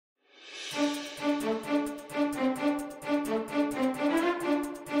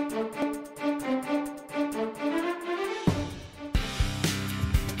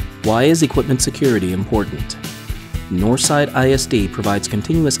Why is equipment security important? Northside ISD provides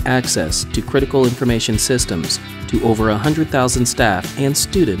continuous access to critical information systems to over 100,000 staff and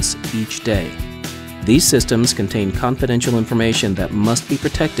students each day. These systems contain confidential information that must be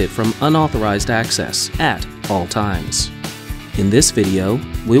protected from unauthorized access at all times. In this video,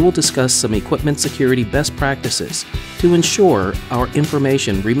 we will discuss some equipment security best practices to ensure our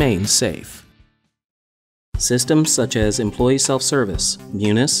information remains safe. Systems such as employee self-service,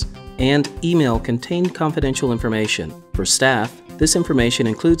 Munis, and email contain confidential information. For staff, this information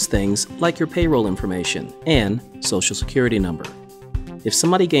includes things like your payroll information and social security number. If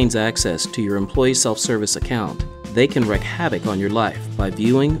somebody gains access to your employee self-service account, they can wreak havoc on your life by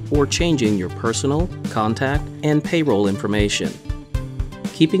viewing or changing your personal, contact, and payroll information.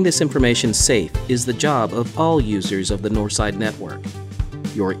 Keeping this information safe is the job of all users of the Northside network.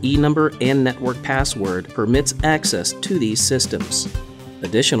 Your e-number and network password permits access to these systems.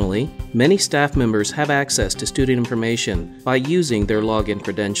 Additionally, many staff members have access to student information by using their login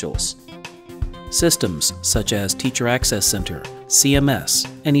credentials. Systems such as Teacher Access Center, CMS,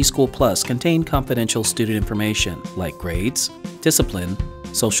 and eSchool Plus contain confidential student information like grades, discipline,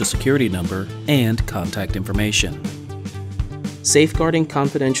 social security number, and contact information. Safeguarding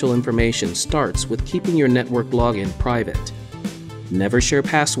confidential information starts with keeping your network login private. Never share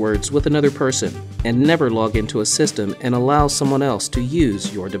passwords with another person, and never log into a system and allow someone else to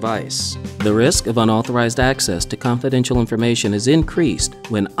use your device. The risk of unauthorized access to confidential information is increased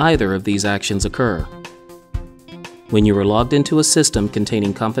when either of these actions occur. When you are logged into a system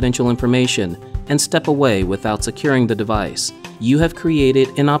containing confidential information and step away without securing the device, you have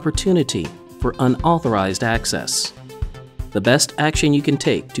created an opportunity for unauthorized access. The best action you can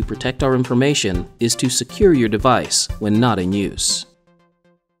take to protect our information is to secure your device when not in use.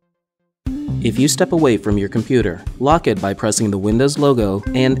 If you step away from your computer, lock it by pressing the Windows logo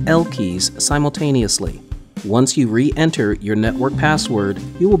and L keys simultaneously. Once you re-enter your network password,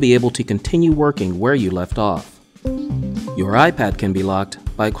 you will be able to continue working where you left off. Your iPad can be locked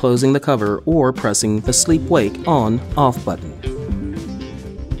by closing the cover or pressing the sleep-wake on/off button.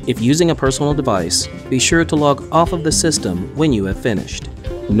 If using a personal device, be sure to log off of the system when you have finished.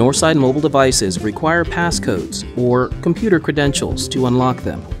 Northside mobile devices require passcodes or computer credentials to unlock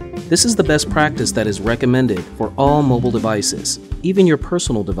them. This is the best practice that is recommended for all mobile devices, even your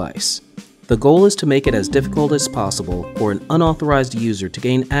personal device. The goal is to make it as difficult as possible for an unauthorized user to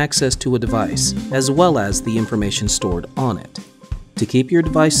gain access to a device, as well as the information stored on it. To keep your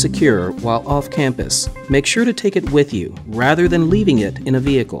device secure while off campus, make sure to take it with you rather than leaving it in a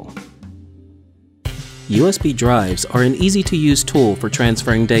vehicle. USB drives are an easy-to-use tool for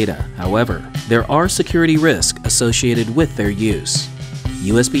transferring data. However, there are security risks associated with their use.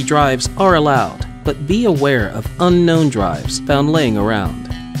 USB drives are allowed, but be aware of unknown drives found laying around.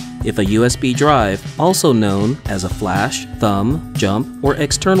 If a USB drive, also known as a flash, thumb, jump, or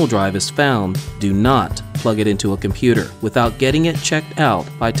external drive is found, do not plug it into a computer without getting it checked out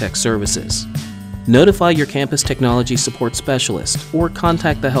by tech services. Notify your campus technology support specialist or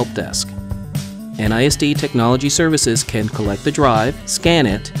contact the help desk. NISD Technology Services can collect the drive, scan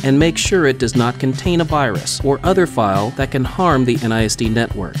it, and make sure it does not contain a virus or other file that can harm the NISD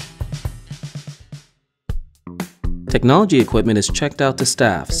network. Technology equipment is checked out to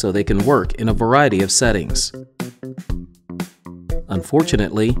staff so they can work in a variety of settings.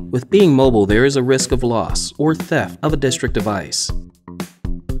 Unfortunately, with being mobile, there is a risk of loss or theft of a district device.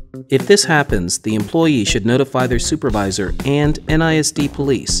 If this happens, the employee should notify their supervisor and NISD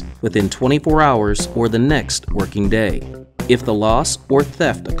police within 24 hours or the next working day. If the loss or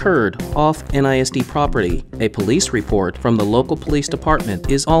theft occurred off NISD property, a police report from the local police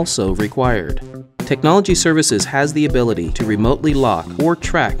department is also required. Technology Services has the ability to remotely lock or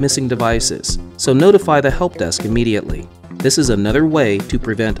track missing devices, so notify the help desk immediately. This is another way to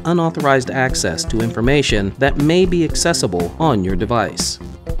prevent unauthorized access to information that may be accessible on your device.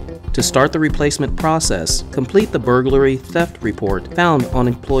 To start the replacement process, complete the burglary theft report found on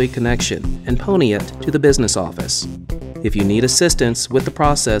Employee Connection and pony it to the business office. If you need assistance with the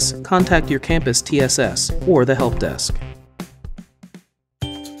process, contact your campus TSS or the help desk.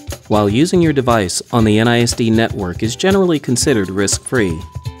 While using your device on the NISD network is generally considered risk-free,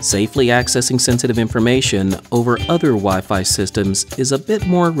 safely accessing sensitive information over other Wi-Fi systems is a bit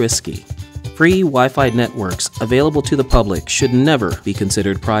more risky. Free Wi-Fi networks available to the public should never be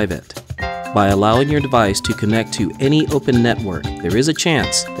considered private. By allowing your device to connect to any open network, there is a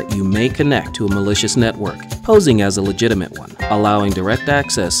chance that you may connect to a malicious network, posing as a legitimate one, allowing direct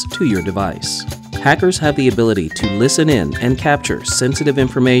access to your device. Hackers have the ability to listen in and capture sensitive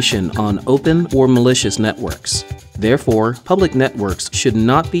information on open or malicious networks. Therefore, public networks should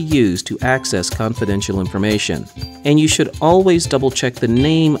not be used to access confidential information, and you should always double-check the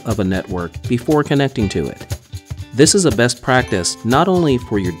name of a network before connecting to it. This is a best practice not only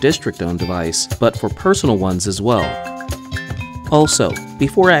for your district-owned device, but for personal ones as well. Also,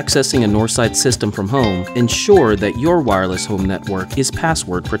 before accessing a Northside system from home, ensure that your wireless home network is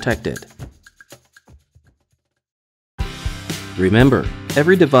password protected. Remember,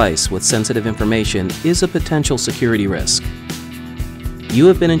 every device with sensitive information is a potential security risk. You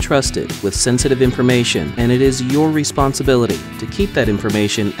have been entrusted with sensitive information, and it is your responsibility to keep that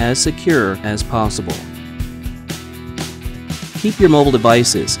information as secure as possible. Keep your mobile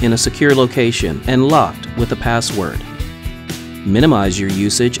devices in a secure location and locked with a password. Minimize your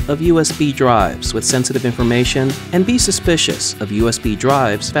usage of USB drives with sensitive information, and be suspicious of USB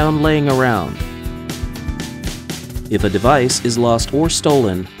drives found laying around. If a device is lost or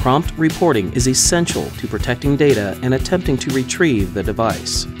stolen, prompt reporting is essential to protecting data and attempting to retrieve the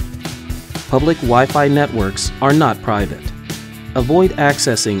device. Public Wi-Fi networks are not private. Avoid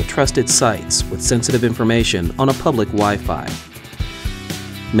accessing trusted sites with sensitive information on a public Wi-Fi.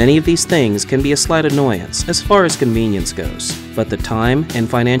 Many of these things can be a slight annoyance as far as convenience goes, but the time and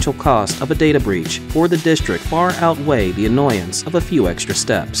financial cost of a data breach for the district far outweigh the annoyance of a few extra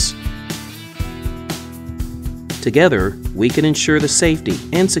steps. Together, we can ensure the safety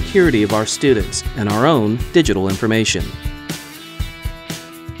and security of our students and our own digital information.